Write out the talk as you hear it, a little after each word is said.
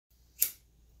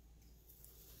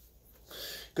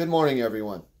Good morning,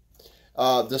 everyone.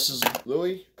 This is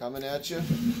Lewie coming at you.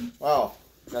 Wow,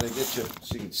 gotta get you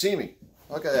so you can see me.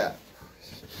 Look at that.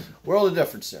 World of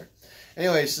difference there.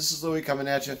 Anyways, this is Lewie coming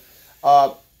at you.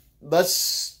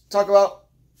 Let's talk about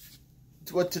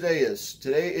what today is.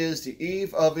 Today is the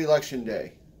eve of Election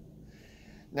Day.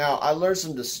 Now, I learned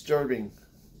some disturbing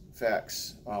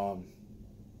facts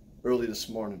early this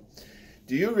morning.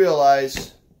 Do you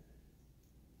realize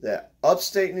that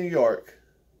upstate New York,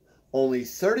 only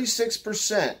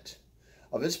 36%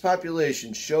 of its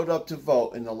population showed up to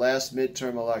vote in the last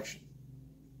midterm election?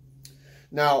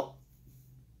 Now,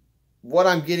 what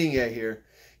I'm getting at here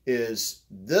is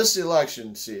this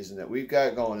election season that we've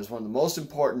got going is one of the most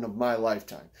important of my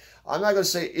lifetime. I'm not going to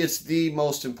say it's the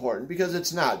most important because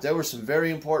it's not. There were some very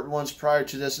important ones prior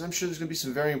to this, and I'm sure there's going to be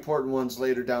some very important ones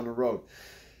later down the road.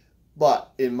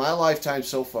 But in my lifetime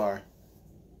so far,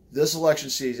 this election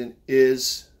season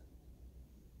is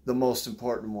the most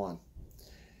important one.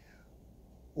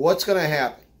 What's going to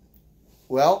happen?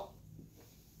 Well,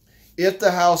 if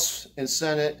the House and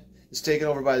Senate is taken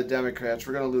over by the Democrats,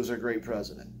 we're going to lose our great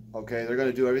president. Okay, they're going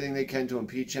to do everything they can to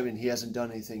impeach him, and he hasn't done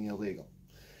anything illegal.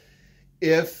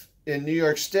 If in New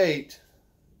York State,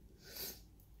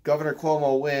 Governor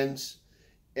Cuomo wins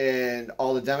and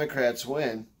all the Democrats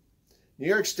win, New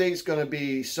York State's going to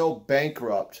be so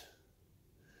bankrupt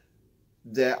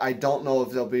that I don't know if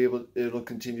it'll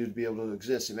continue to be able to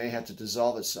exist. It may have to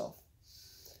dissolve itself.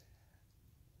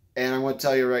 And I'm going to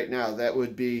tell you right now, that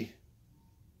would be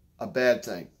a bad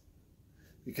thing.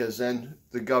 Because then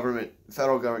the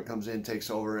federal government comes in, takes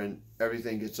over, and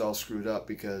everything gets all screwed up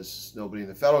because nobody in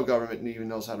the federal government even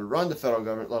knows how to run the federal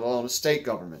government, let alone a state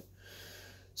government.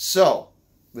 So,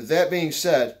 with that being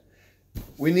said,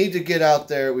 we need to get out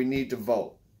there, we need to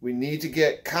vote. We need to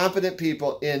get competent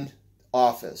people in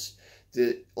office.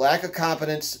 The lack of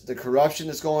competence, the corruption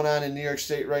that's going on in New York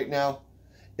State right now,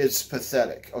 it's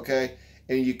pathetic, okay?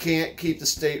 And you can't keep the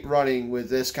state running with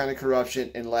this kind of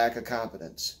corruption and lack of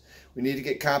competence. We need to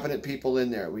get competent people in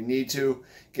there. We need to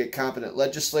get competent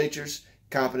legislatures,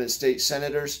 competent state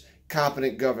senators,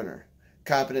 competent governor,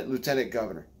 competent lieutenant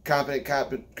governor,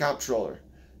 competent comptroller,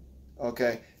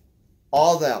 okay?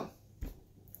 All of them.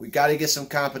 We got to get some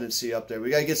competency up there. We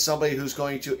got to get somebody who's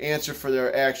going to answer for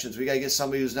their actions. We got to get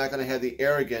somebody who's not going to have the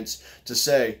arrogance to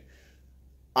say,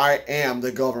 I am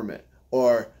the government,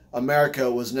 or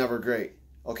America was never great.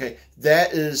 Okay,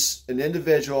 that is an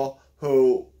individual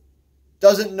who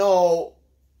doesn't know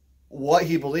what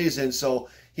he believes in, so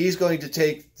he's going to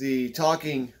take the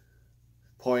talking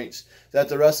points that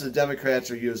the rest of the Democrats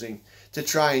are using to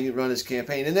try and run his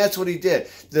campaign, and that's what he did.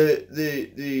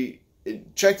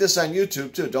 Check this on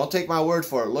YouTube too. Don't take my word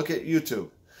for it. Look at YouTube.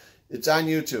 It's on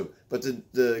YouTube. But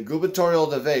the gubernatorial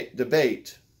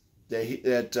debate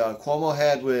that Cuomo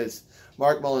had with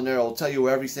Mark Molinaro will tell you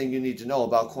everything you need to know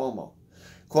about Cuomo.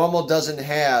 Cuomo doesn't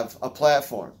have a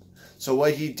platform. So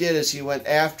what he did is he went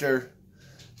after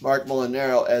Mark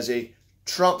Molinaro as a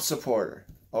Trump supporter.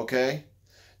 Okay?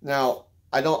 Now,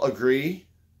 I don't agree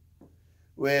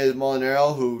with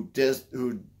Molinaro, who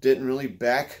didn't really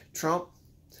back Trump.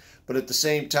 But at the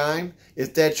same time,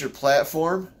 if that's your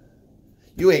platform,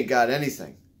 you ain't got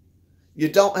anything. You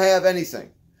don't have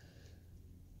anything.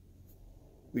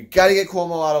 We got to get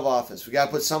Cuomo out of office. We got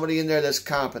to put somebody in there that's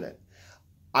competent.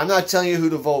 I'm not telling you who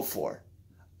to vote for,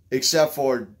 except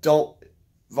for don't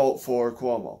vote for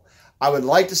Cuomo. I would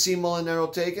like to see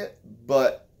Molinaro take it,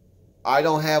 but I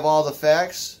don't have all the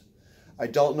facts. I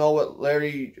don't know what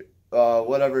Larry,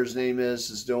 whatever his name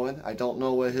is doing. I don't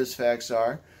know what his facts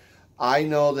are. I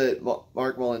know that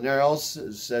Mark Molinaro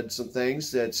has said some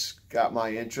things that's got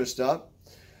my interest up.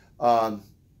 And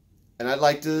I'd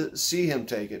like to see him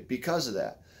take it because of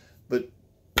that. But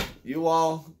you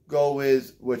all go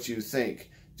with what you think.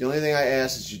 The only thing I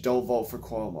ask is you don't vote for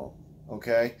Cuomo.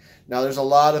 Okay? Now, there's a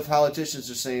lot of politicians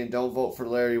who are saying don't vote for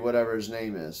Larry, whatever his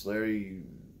name is. Larry,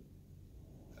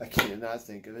 I cannot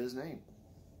think of his name.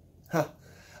 Huh.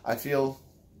 I feel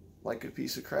like a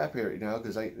piece of crap here right now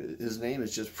because his name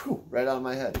is just right out of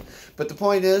my head. But the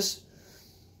point is,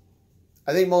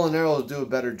 I think Molinaro will do a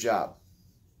better job.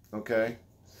 Okay?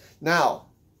 Now,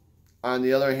 on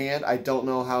the other hand, I don't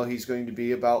know how he's going to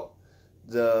be about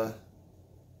the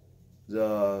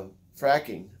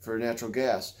fracking for natural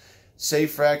gas.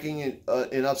 Safe fracking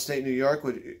in upstate New York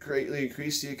would greatly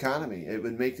increase the economy. It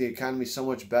would make the economy so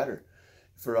much better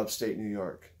for upstate New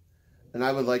York. And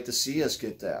I would like to see us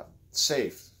get that.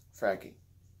 Safe fracking.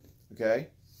 Okay?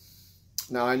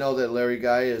 Now, I know that Larry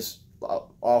Guy is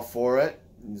all for it.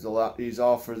 He's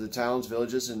all for the towns,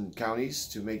 villages, and counties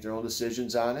to make their own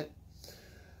decisions on it.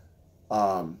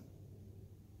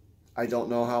 I don't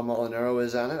know how Molinaro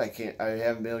is on it. I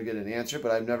haven't been able to get an answer,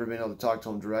 but I've never been able to talk to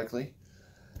him directly.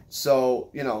 So,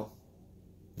 you know,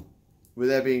 with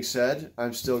that being said,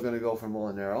 I'm still going to go for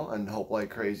Molinaro and hope like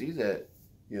crazy that,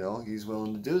 you know, he's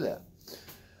willing to do that.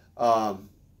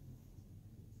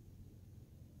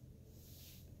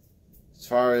 As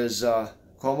far as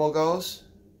Cuomo goes,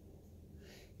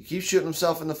 he keeps shooting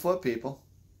himself in the foot, people.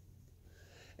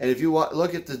 And if you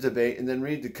look at the debate and then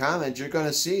read the comments, you're going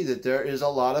to see that there is a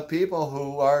lot of people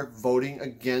who are voting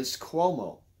against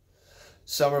Cuomo.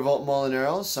 Some are voting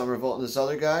Molinaro, some are voting this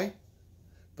other guy,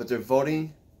 but they're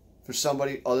voting for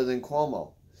somebody other than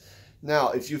Cuomo.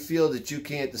 Now, if you feel that you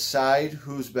can't decide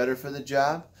who's better for the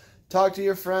job, talk to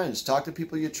your friends, talk to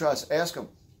people you trust, ask them,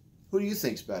 who do you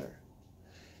think's better?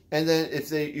 And then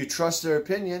if you trust their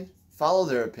opinion, follow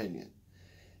their opinion.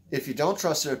 If you don't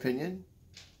trust their opinion,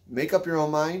 make up your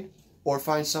own mind or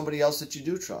find somebody else that you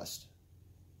do trust.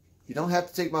 You don't have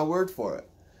to take my word for it.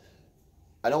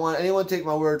 I don't want anyone to take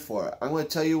my word for it. I'm going to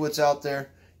tell you what's out there.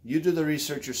 You do the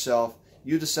research yourself.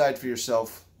 You decide for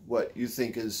yourself what you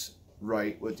think is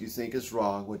right, what you think is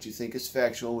wrong, what you think is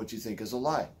factual, what you think is a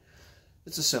lie.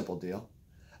 It's a simple deal.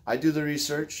 I do the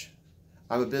research.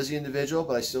 I'm a busy individual,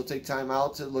 but I still take time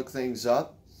out to look things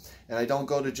up. And I don't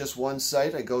go to just one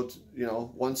site. I go to, you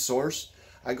know, one source.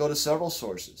 I go to several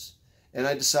sources. And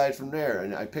I decide from there.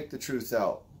 And I pick the truth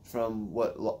out from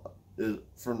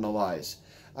from the lies.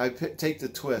 I take the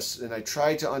twists and I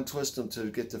try to untwist them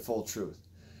to get the full truth.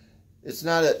 It's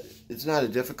not a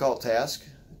difficult task,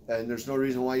 and there's no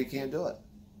reason why you can't do it.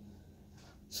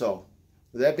 So,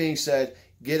 with that being said,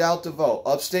 get out to vote.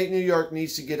 Upstate New York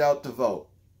needs to get out to vote.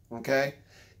 Okay?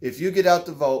 If you get out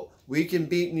to vote, we can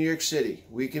beat New York City.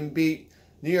 We can beat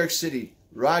New York City,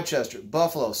 Rochester,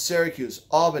 Buffalo, Syracuse,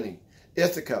 Albany,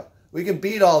 Ithaca. We can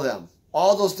beat all them.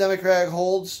 All those Democratic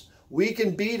holds, we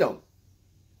can beat them.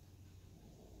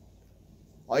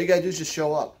 All you got to do is just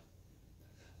show up.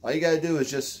 All you got to do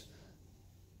is just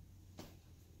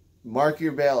mark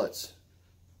your ballots.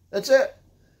 That's it.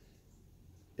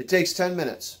 It takes 10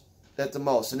 minutes at the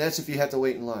most, and that's if you have to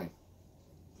wait in line.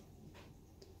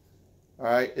 All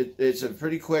right, it's a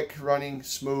pretty quick running,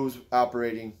 smooth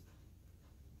operating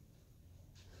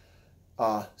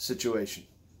situation.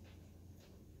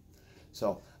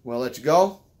 So I'm going to let you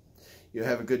go. You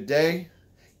have a good day.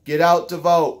 Get out to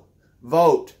vote.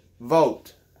 Vote.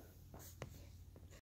 Vote.